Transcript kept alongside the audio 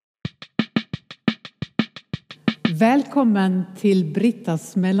Välkommen till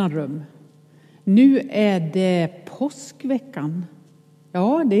Brittas mellanrum. Nu är det påskveckan.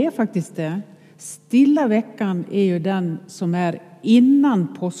 Ja, det är faktiskt det. Stilla veckan är ju den som är innan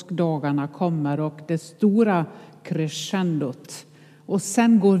påskdagarna kommer och det stora crescendot. Och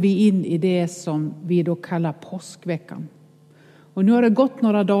sen går vi in i det som vi då kallar påskveckan. Och nu har det gått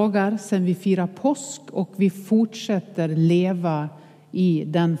några dagar sedan vi firar påsk och vi fortsätter leva i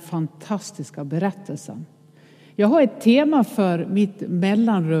den fantastiska berättelsen. Jag har ett tema för mitt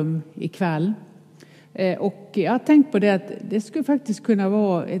mellanrum ikväll. Och jag har tänkt på det att det skulle faktiskt kunna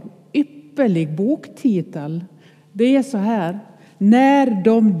vara en ypperlig boktitel. Det är så här: När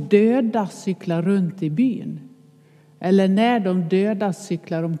de döda cyklar runt i byn. Eller när de döda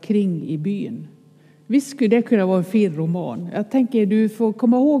cyklar omkring i byn. Visst skulle det kunna vara en fin roman. Jag tänker du får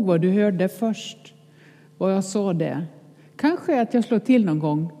komma ihåg vad du hörde först. Vad jag sa det. Kanske att jag slår till någon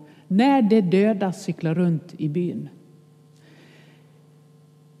gång. När de döda cyklar runt i byn.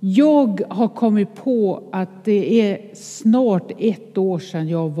 Jag har kommit på att det är snart 1 år sedan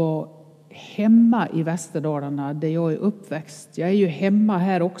jag var hemma i Västerdalarna där jag är uppväxt. Jag är ju hemma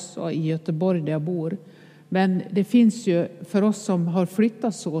här också i Göteborg där jag bor. Men det finns ju för oss som har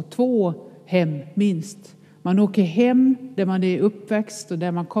flyttat så 2 hem minst. Man åker hem där man är uppväxt och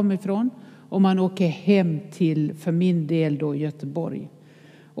där man kommer ifrån. Och man åker hem till, för min del då, Göteborg.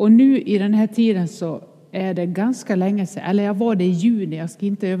 Och nu i den här tiden så är det ganska länge sedan, eller jag var det i juni, jag ska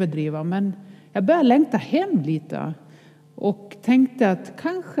inte överdriva, men jag började längta hem lite och tänkte att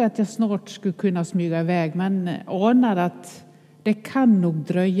kanske att jag snart skulle kunna smyga iväg, men anar att det kan nog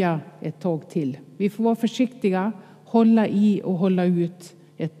dröja ett tag till. Vi får vara försiktiga, hålla i och hålla ut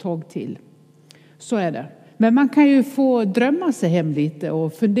ett tag till. Så är det. Men man kan ju få drömma sig hem lite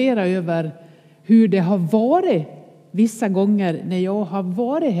och fundera över hur det har varit vissa gånger när jag har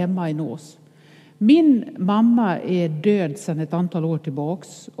varit hemma i Nås. Min mamma är död sedan ett antal år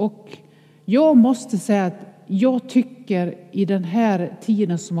tillbaks. Och jag måste säga att jag tycker i den här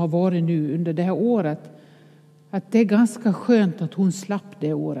tiden som har varit nu under det här året. Att det är ganska skönt att hon slapp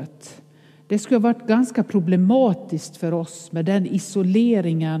det året. Det skulle ha varit ganska problematiskt för oss med den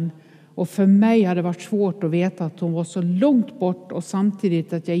isoleringen. Och för mig hade det varit svårt att veta att hon var så långt bort. Och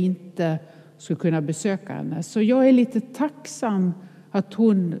samtidigt att jag inte skulle kunna besöka henne. Så jag är lite tacksam att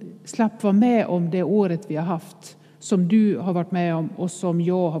hon slapp vara med om det året vi har haft. Som du har varit med om och som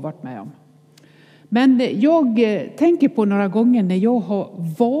jag har varit med om. Men jag tänker på några gånger när jag har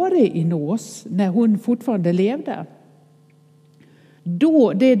varit i Nås. När hon fortfarande levde.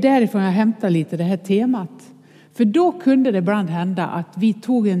 Det är därifrån jag hämtar lite det här temat. För då kunde det ibland hända att vi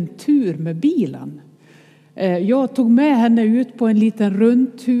tog en tur med bilen. Jag tog med henne ut på en liten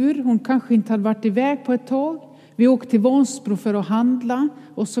rundtur. Hon kanske inte hade varit iväg på ett tag. Vi åkte till Vansbro för att handla.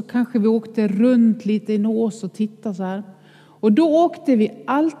 Och så kanske vi åkte runt lite i Nås och tittade så här. Och då åkte vi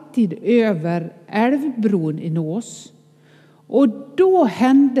alltid över älvbron i Nås. Och då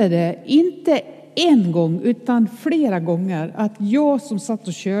hände det inte en gång utan flera gånger att jag som satt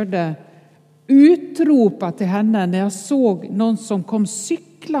och körde utropade till henne när jag såg någon som kom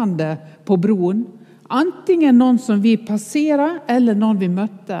cyklande på bron. Antingen någon som vi passerade eller någon vi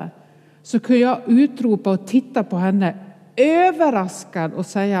mötte. Så kunde jag utropa och titta på henne överraskad och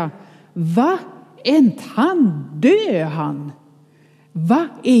säga: va? Är inte han död han? Va?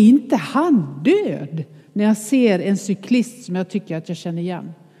 Är inte han död? När jag ser en cyklist som jag tycker att jag känner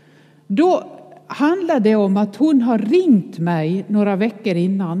igen. Då handlar det om att hon har ringt mig några veckor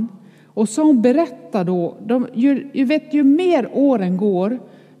innan. Och så hon berättar då, ju mer åren går,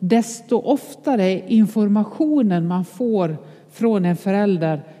 desto oftare informationen man får från en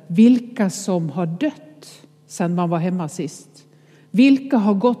förälder vilka som har dött sedan man var hemma sist. Vilka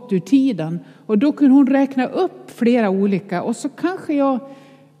har gått ur tiden. Och då kunde hon räkna upp flera olika. Och så kanske jag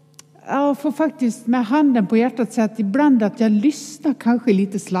får faktiskt med handen på hjärtat säga att ibland att jag lyssnar kanske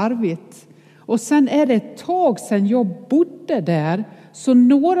lite slarvigt. Och sen är det ett tag sedan jag bodde där. Så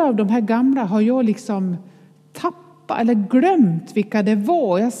några av de här gamla har jag liksom tappat eller glömt vilka det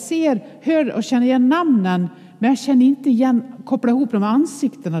var. Jag ser, hör och känner igen namnen. Men jag känner inte igen, koppla ihop de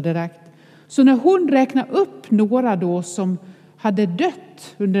ansiktena direkt. Så när hon räknar upp några då som hade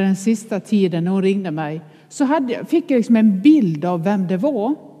dött under den sista tiden när hon ringde mig. Så fick jag liksom en bild av vem det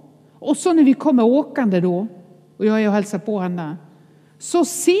var. Och så när vi kommer åkande då. Och jag är och hälsar på henne. Så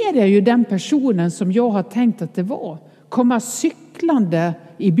ser jag ju den personen som jag har tänkt att det var. Komma cyklande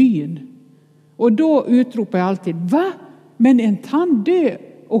i byn. Och då utropar jag alltid: va? Men är inte han död?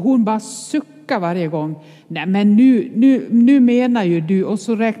 Och hon bara suckar varje gång. Nej men nu menar ju du. Och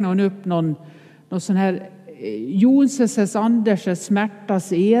så räknar hon upp någon sån här Jonses, Anders,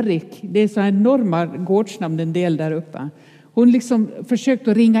 Smärtas, Erik. Det är så enorma gårdsnamn en del där uppe. Hon liksom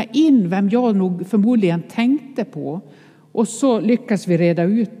försökte ringa in vem jag nog förmodligen tänkte på. Och så lyckas vi reda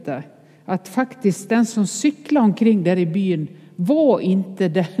ut det. Att faktiskt den som cyklade omkring där i byn var inte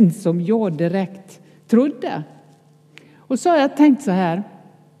den som jag direkt trodde. Och så har jag tänkt så här.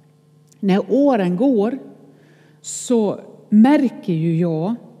 När åren går så märker ju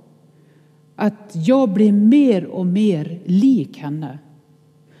jag att jag blir mer och mer lik henne.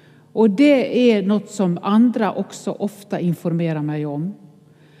 Och det är något som andra också ofta informerar mig om.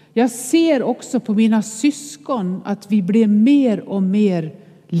 Jag ser också på mina syskon att vi blir mer och mer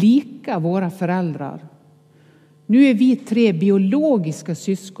lika våra föräldrar. Nu är vi 3 biologiska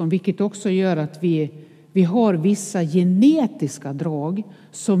syskon, vilket också gör att vi har vissa genetiska drag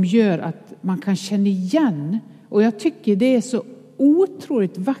som gör att man kan känna igen. Och jag tycker det är så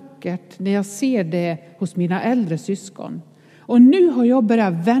otroligt vackert när jag ser det hos mina äldre syskon. Och nu har jag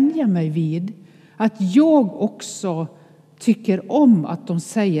börjat vänja mig vid att jag också tycker om att de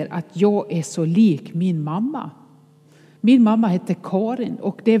säger att jag är så lik min mamma. Min mamma heter Karin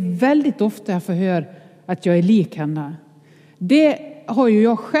och det är väldigt ofta jag får höra att jag är lik henne. Det har ju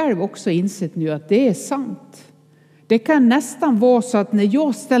jag själv också insett nu att det är sant. Det kan nästan vara så att när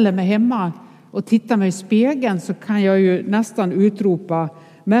jag ställer mig hemma och tittar mig i spegeln så kan jag ju nästan utropa: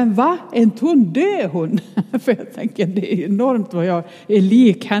 men va? Är inte hon död hon? För jag tänker det är enormt vad jag är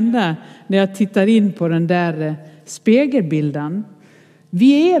lik henne när jag tittar in på den där spegelbilden.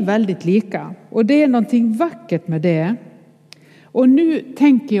 Vi är väldigt lika och det är någonting vackert med det. Och nu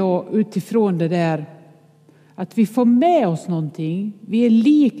tänker jag utifrån det där att vi får med oss någonting. Vi är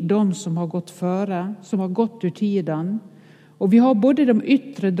lik de som har gått före, som har gått ur tiden. Och vi har både de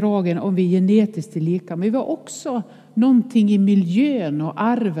yttre dragen om vi genetiskt är lika, men vi har också någonting i miljön och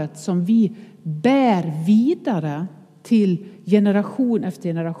arvet som vi bär vidare till generation efter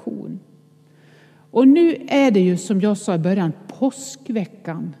generation. Och nu är det ju som jag sa i början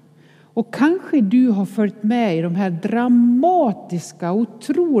påskveckan. Och kanske du har följt med i de här dramatiska,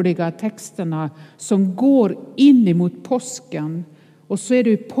 otroliga texterna som går in emot påsken. Och så är det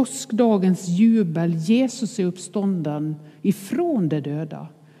ju påskdagens jubel, Jesus är uppstånden ifrån de döda.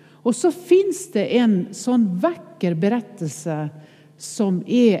 Och så finns det en sån vacker berättelse som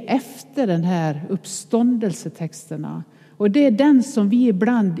är efter den här uppståndelsetexterna. Och det är den som vi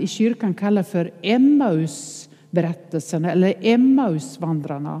ibland i kyrkan kallar för Emmausberättelsen eller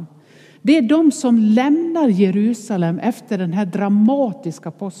Emmausvandrarna. Det är de som lämnar Jerusalem efter den här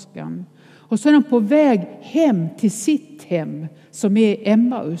dramatiska påsken. Och så är de på väg hem till sitt hem som är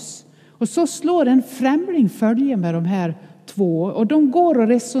Emmaus. Och så slår en främling följe med de här 2. Och de går och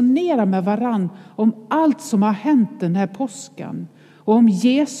resonerar med varann om allt som har hänt den här påsken. Och om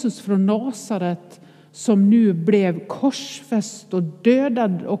Jesus från Nasaret som nu blev korsfäst och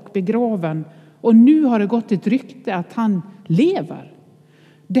dödad och begraven. Och nu har det gått ett rykte att han lever.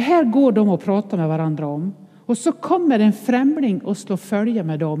 Det här går de och pratar med varandra om. Och så kommer en främling och slår följe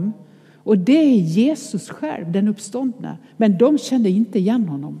med dem. Och det är Jesus själv, den uppståndne. Men de känner inte igen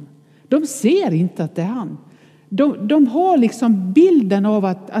honom. De ser inte att det är han. De har liksom bilden av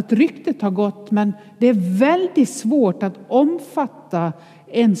att ryktet har gått. Men det är väldigt svårt att omfatta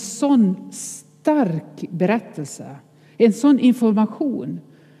en sån stark berättelse. En sån information.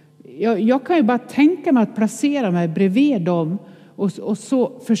 Jag kan ju bara tänka mig att placera mig bredvid dem. Och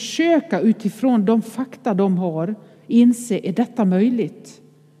så försöka utifrån de fakta de har inse, är detta möjligt?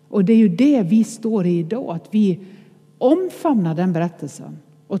 Och det är ju det vi står i idag, att vi omfamnar den berättelsen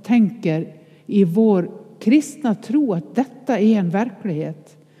och tänker i vår kristna tro att detta är en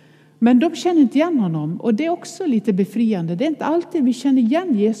verklighet. Men de känner inte igen honom och det är också lite befriande. Det är inte alltid vi känner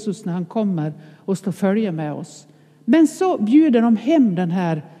igen Jesus när han kommer och står följe med oss. Men så bjuder de hem den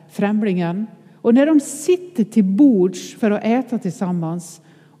här främlingen. Och när de sitter till bords för att äta tillsammans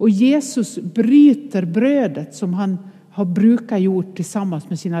och Jesus bryter brödet som han har brukat gjort tillsammans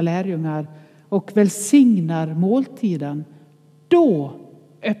med sina lärjungar och välsignar måltiden, då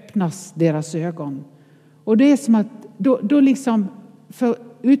öppnas deras ögon. Och det är som att då liksom, för att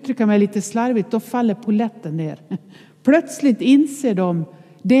uttrycka mig lite slarvigt, då faller polletten ner. Plötsligt inser de,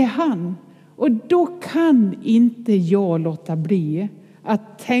 det är han. Och då kan inte jag låta bli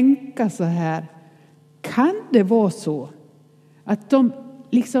att tänka så här. Kan det vara så att de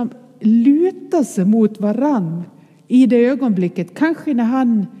liksom lutar sig mot varann i det ögonblicket? Kanske när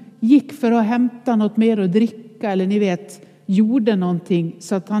han gick för att hämta något mer att dricka eller ni vet, gjorde någonting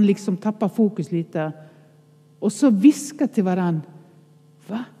så att han liksom tappar fokus lite. Och så viskar till varann.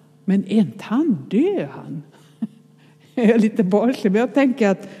 Va? Men är inte han död han? Jag är lite barnslig, men jag tänker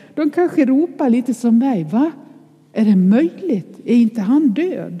att De kanske ropar lite som mig. Va? Är det möjligt? Är inte han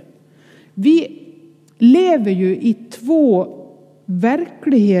död? Vi lever ju i två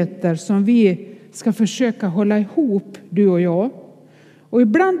verkligheter som vi ska försöka hålla ihop, du och jag. Och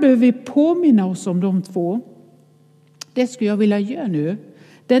ibland behöver vi påminna oss om de två. Det skulle jag vilja göra nu.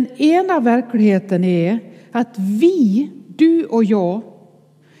 Den ena verkligheten är att vi, du och jag,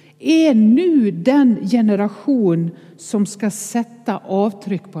 är nu den generation som ska sätta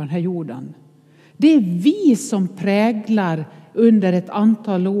avtryck på den här jorden. Det är vi som präglar under ett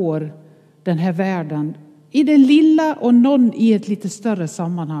antal år den här världen. I det lilla och någon i ett lite större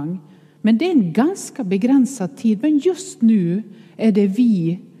sammanhang. Men det är en ganska begränsad tid. Men just nu är det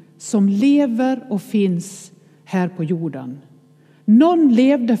vi som lever och finns här på jorden. Någon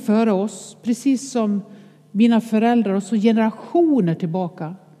levde före oss, precis som mina föräldrar och så generationer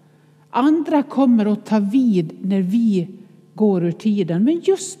tillbaka. Andra kommer att ta vid när vi går ur tiden. Men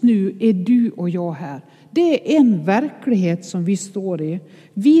just nu är du och jag här. Det är en verklighet som vi står i.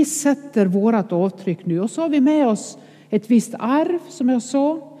 Vi sätter vårat avtryck nu. Och så har vi med oss ett visst arv, som jag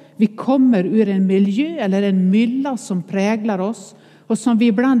sa. Vi kommer ur en miljö eller en mylla som präglar oss. Och som vi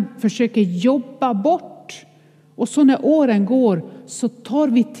ibland försöker jobba bort. Och så när åren går så tar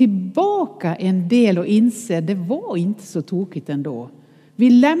vi tillbaka en del och inser att det var inte så tokigt ändå. Vi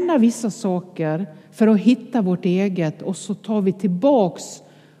lämnar vissa saker för att hitta vårt eget och så tar vi tillbaks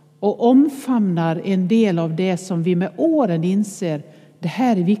och omfamnar en del av det som vi med åren inser, det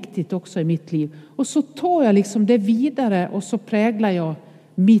här är viktigt också i mitt liv. Och så tar jag liksom det vidare och så präglar jag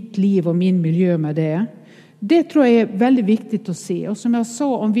mitt liv och min miljö med det. Det tror jag är väldigt viktigt att se. Och som jag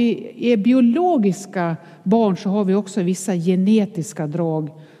sa, om vi är biologiska barn så har vi också vissa genetiska drag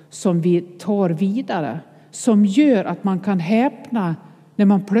som vi tar vidare. Som gör att man kan häpna när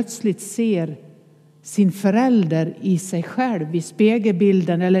man plötsligt ser sin förälder i sig själv, i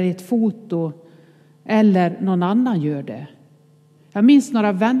spegelbilden eller i ett foto, eller någon annan gör det. Jag minns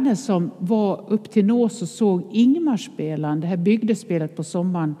några vänner som var upp till Nås och såg Ingmarspelen, det här bygdespelet på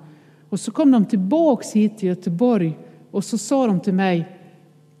sommaren. Och så kom de tillbaks hit till Göteborg och så sa de till mig,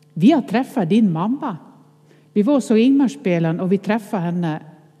 vi har träffat din mamma. Vi var så Ingmarspelen och vi träffade henne.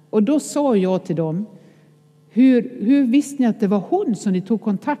 Och då sa jag till dem, hur visste ni att det var hon som ni tog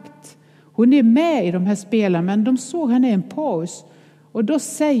kontakt? Hon är med i de här spelen, men de såg henne i en paus. Och då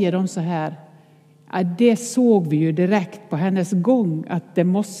säger de så här, ja, det såg vi ju direkt på hennes gång att det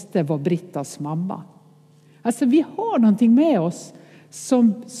måste vara Brittas mamma. Alltså vi har någonting med oss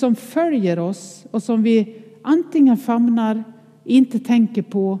som följer oss och som vi antingen famnar, inte tänker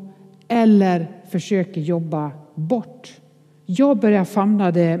på eller försöker jobba bort. Jag börjar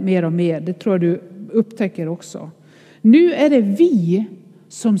famna det mer och mer, det tror jag du upptäcker också. Nu är det vi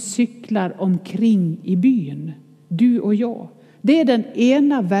som cyklar omkring i byn, du och jag. Det är den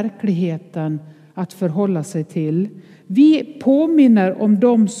ena verkligheten att förhålla sig till. Vi påminner om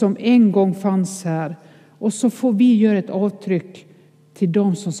de som en gång fanns här och så får vi göra ett avtryck till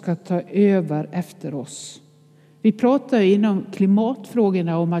de som ska ta över efter oss. Vi pratar inom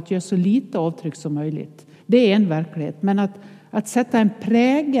klimatfrågorna om att göra så lite avtryck som möjligt. Det är en verklighet, men att sätta en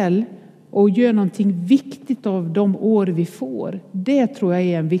prägel och göra någonting viktigt av de år vi får, det tror jag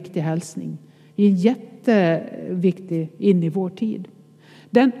är en viktig hälsning. Det är jätteviktig in i vår tid.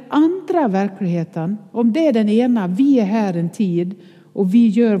 Den andra verkligheten, om det är den ena, vi är här en tid och vi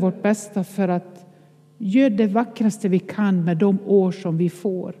gör vårt bästa för att göra det vackraste vi kan med de år som vi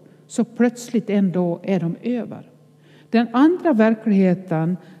får, så plötsligt en dag är de över. Den andra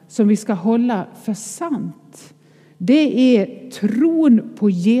verkligheten som vi ska hålla för sant, det är tron på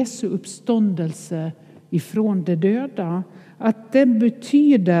Jesu uppståndelse ifrån de döda. Att det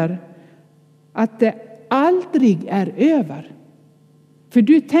betyder att det aldrig är över. För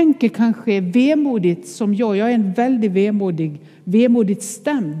du tänker kanske vemodigt som jag är en väldigt vemodigt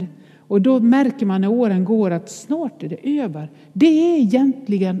stämd. Och då märker man när åren går att snart är det över. Det är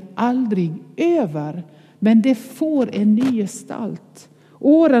egentligen aldrig över, men det får en ny gestalt.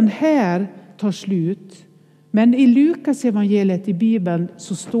 Åren här tar slut. Men i Lukas evangeliet i Bibeln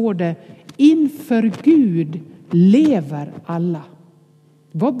så står det, inför Gud lever alla.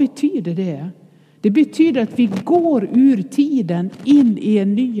 Vad betyder det? Det betyder att vi går ur tiden in i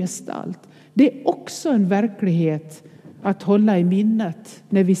en ny gestalt. Det är också en verklighet att hålla i minnet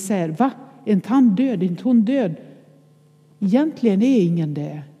när vi säger, va? Är inte han död? Är inte hon död? Egentligen är ingen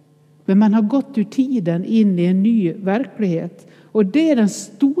det. Men man har gått ur tiden in i en ny verklighet. Och det är den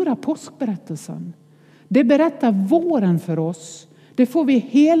stora påskberättelsen. Det berättar våren för oss. Det får vi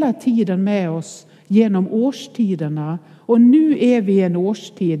hela tiden med oss genom årstiderna. Och nu är vi i en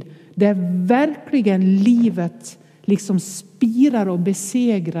årstid där verkligen livet liksom spirar och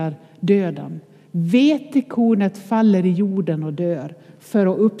besegrar döden. Vetekornet faller i jorden och dör för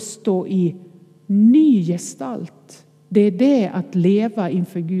att uppstå i ny gestalt. Det är det att leva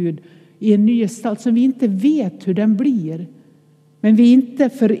inför Gud i en ny gestalt som vi inte vet hur den blir. Men vi är inte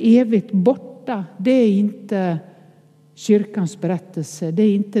för evigt borta. Det är inte kyrkans berättelse. Det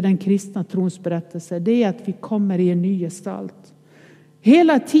är inte den kristna trons berättelse. Det är att vi kommer i en ny gestalt.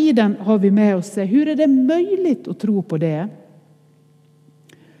 Hela tiden har vi med oss det. Hur är det möjligt att tro på det?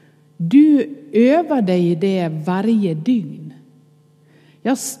 Du övar dig i det varje dygn.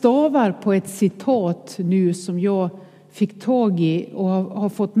 Jag stavar på ett citat nu som jag fick tag i och har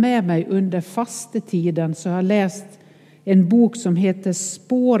fått med mig under fastetiden. Så jag har läst en bok som heter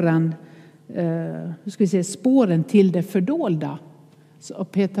Spåren till det fördolda av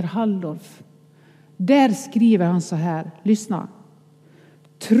Peter Halldorf. Där skriver han så här, lyssna.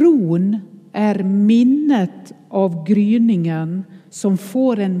 Tron är minnet av gryningen som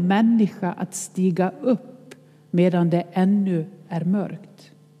får en människa att stiga upp medan det ännu är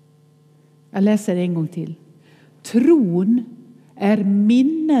mörkt. Jag läser en gång till. Tron är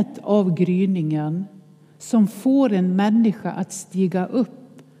minnet av gryningen som får en människa att stiga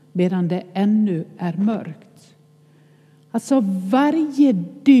upp medan det ännu är mörkt. Alltså varje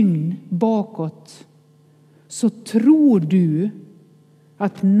dygn bakåt så tror du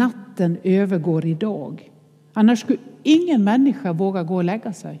att natten övergår i dag. Annars skulle ingen människa våga gå och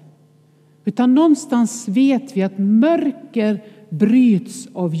lägga sig. Utan någonstans vet vi att mörker bryts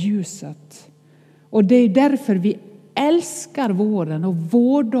av ljuset. Och det är därför vi älskar våren och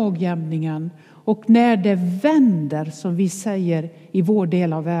vårdagjämningen. Och när det vänder, som vi säger i vår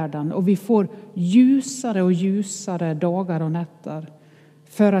del av världen, och vi får ljusare och ljusare dagar och nätter.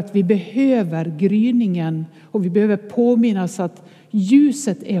 För att vi behöver gryningen och vi behöver påminnas att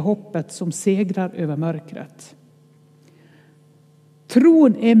ljuset är hoppet som segrar över mörkret.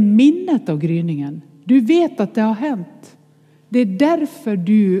 Tron är minnet av gryningen. Du vet att det har hänt. Det är därför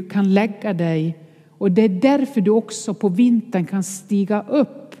du kan lägga dig och det är därför du också på vintern kan stiga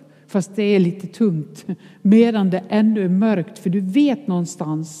upp fast det är lite tungt medan det ännu är mörkt. För du vet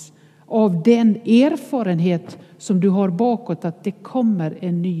någonstans av den erfarenhet som du har bakåt att det kommer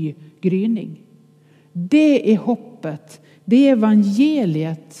en ny gryning. Det är hoppet. Det är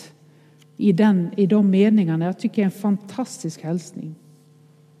evangeliet i de meningarna. Jag tycker det är en fantastisk hälsning.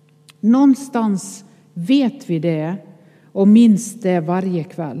 Någonstans vet vi det och minns det varje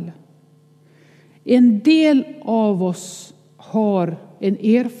kväll. En del av oss har en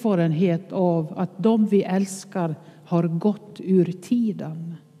erfarenhet av att de vi älskar har gått ur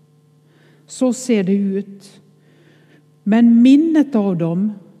tiden. Så ser det ut. Men minnet av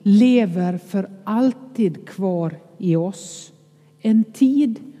dem lever för alltid kvar i oss. En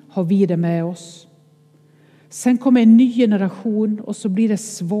tid har vi det med oss. Sen kommer en ny generation och så blir det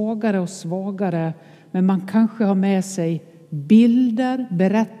svagare och svagare. Men man kanske har med sig bilder,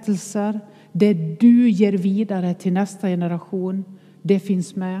 berättelser. Det du ger vidare till nästa generation, det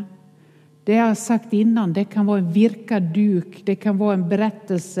finns med. Det jag har sagt innan, det kan vara en virkad duk. Det kan vara en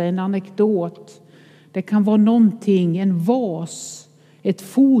berättelse, en anekdot. Det kan vara någonting, en vas, ett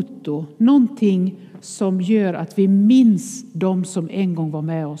foto. Någonting som gör att vi minns de som en gång var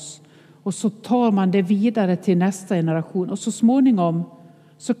med oss. Och så tar man det vidare till nästa generation. Och så småningom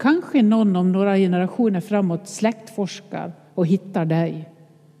så kanske någon om några generationer framåt släktforskar och hittar dig.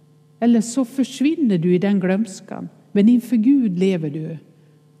 Eller så försvinner du i den glömskan. Men inför Gud lever du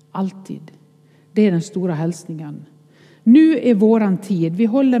alltid. Det är den stora hälsningen. Nu är våran tid. Vi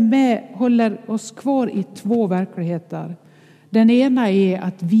håller oss kvar i två verkligheter. Den ena är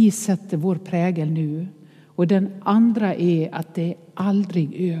att vi sätter vår prägel nu. Och den andra är att det är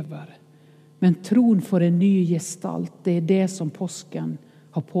aldrig över. Men tron får en ny gestalt. Det är det som påsken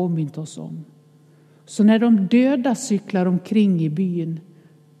har påmint oss om. Så när de döda cyklar omkring i byn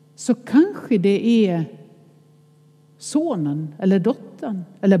så kanske det är sonen eller dottern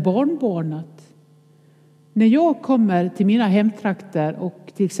eller barnbarnet. När jag kommer till mina hemtrakter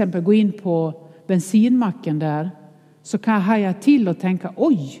och till exempel går in på bensinmacken där så kan jag haja till och tänka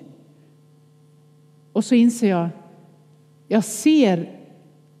oj. Och så inser jag ser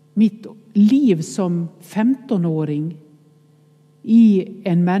mitt liv som 15-åring i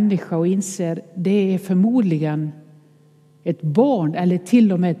en människa och inser det är förmodligen ett barn eller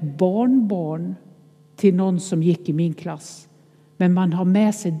till och med ett barnbarn till någon som gick i min klass. Men man har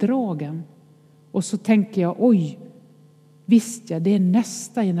med sig dragen. Och så tänker jag, oj, visst ja, det är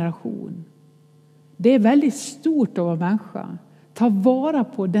nästa generation. Det är väldigt stort att vara människa. Ta vara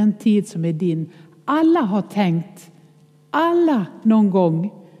på den tid som är din. Alla har tänkt, alla någon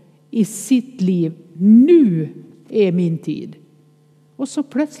gång i sitt liv, nu är min tid. Och så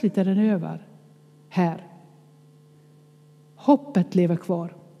plötsligt är den över. Här. Hoppet lever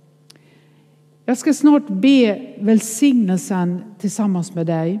kvar. Jag ska snart be välsignelsen tillsammans med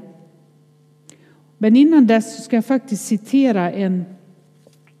dig. Men innan dess så ska jag faktiskt citera en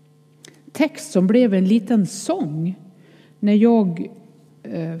text som blev en liten sång när jag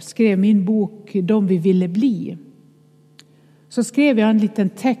skrev min bok De vi ville bli. Så skrev jag en liten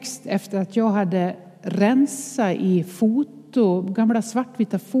text efter att jag hade rensat i gamla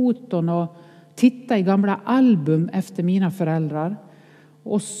svartvita foton och tittat i gamla album efter mina föräldrar.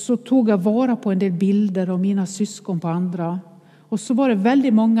 Och så tog jag vara på en del bilder och mina syskon på andra. Och så var det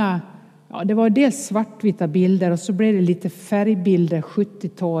väldigt många, det var dels svartvita bilder och så blev det lite färgbilder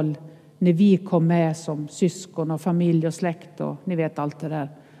 70-tal när vi kom med som syskon och familj och släkt och ni vet allt det där.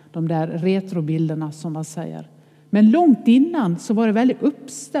 De där retrobilderna som man säger. Men långt innan så var det väldigt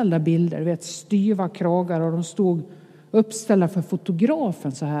uppställda bilder, styva kragar och de stod uppställda för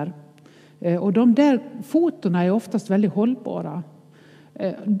fotografen så här. Och de där fotorna är oftast väldigt hållbara.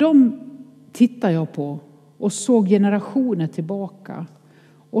 De tittar jag på och såg generationer tillbaka.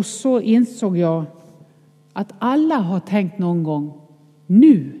 Och så insåg jag att alla har tänkt någon gång,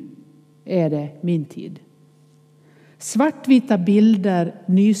 nu är det min tid. Svartvita bilder,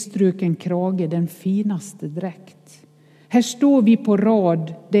 nystruken krage, den finaste dräkt. Här står vi på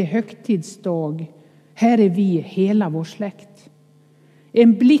rad, det är högtidsdag. Här är vi, hela vår släkt.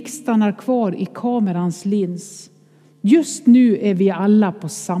 En blick stannar kvar i kamerans lins. Just nu är vi alla på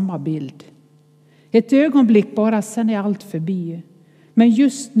samma bild. Ett ögonblick bara, sen är allt förbi. Men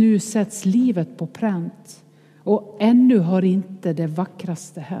just nu sätts livet på pränt. Och ännu har inte det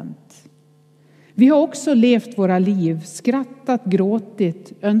vackraste hänt. Vi har också levt våra liv, skrattat,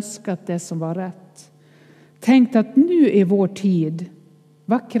 gråtit, önskat det som var rätt. Tänkt att nu är vår tid,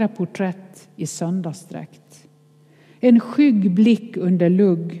 vackra porträtt i söndagsdräkt. En skygg blick under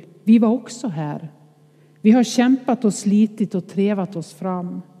lugg, vi var också här. Vi har kämpat och slitit och trevat oss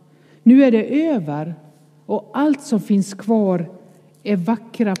fram. Nu är det över och allt som finns kvar är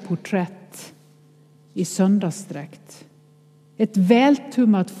vackra porträtt i söndagsdräkt. Ett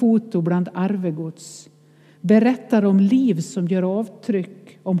vältummat foto bland arvegods berättar om liv som gör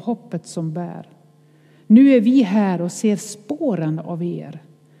avtryck, om hoppet som bär. Nu är vi här och ser spåren av er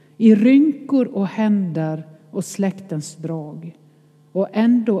i rynkor och händer och släktens drag. Och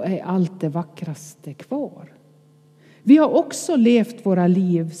ändå är allt det vackraste kvar. Vi har också levt våra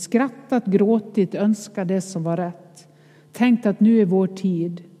liv, skrattat, gråtit, önskat det som var rätt. Tänkt att nu är vår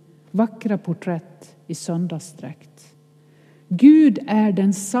tid, vackra porträtt i söndagsdräkt. Gud är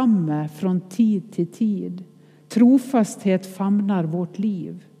densamme från tid till tid. Trofasthet famnar vårt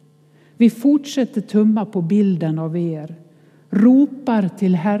liv. Vi fortsätter tumma på bilden av er. Ropar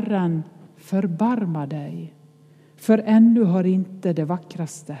till Herren, förbarma dig. För ännu har inte det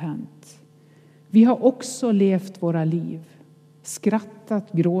vackraste hänt. Vi har också levt våra liv.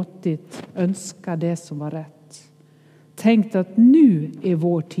 Skrattat, gråtit, önskat det som var rätt. Tänkt att nu är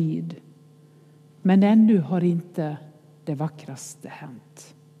vår tid. Men ännu har inte det vackraste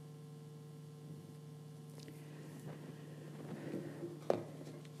hänt.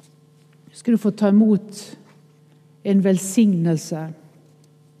 Nu ska du få ta emot en välsignelse.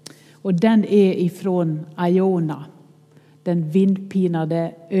 Och den är ifrån Iona, den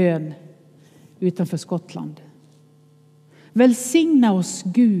vindpinade ön utanför Skottland. Välsigna oss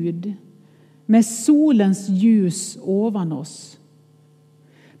Gud med solens ljus ovan oss.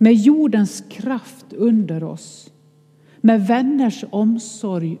 Med jordens kraft under oss. Med vänners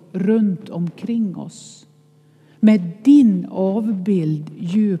omsorg runt omkring oss. Med din avbild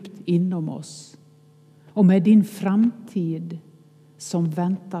djupt inom oss. Och med din framtid som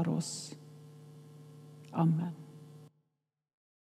väntar oss. Amen.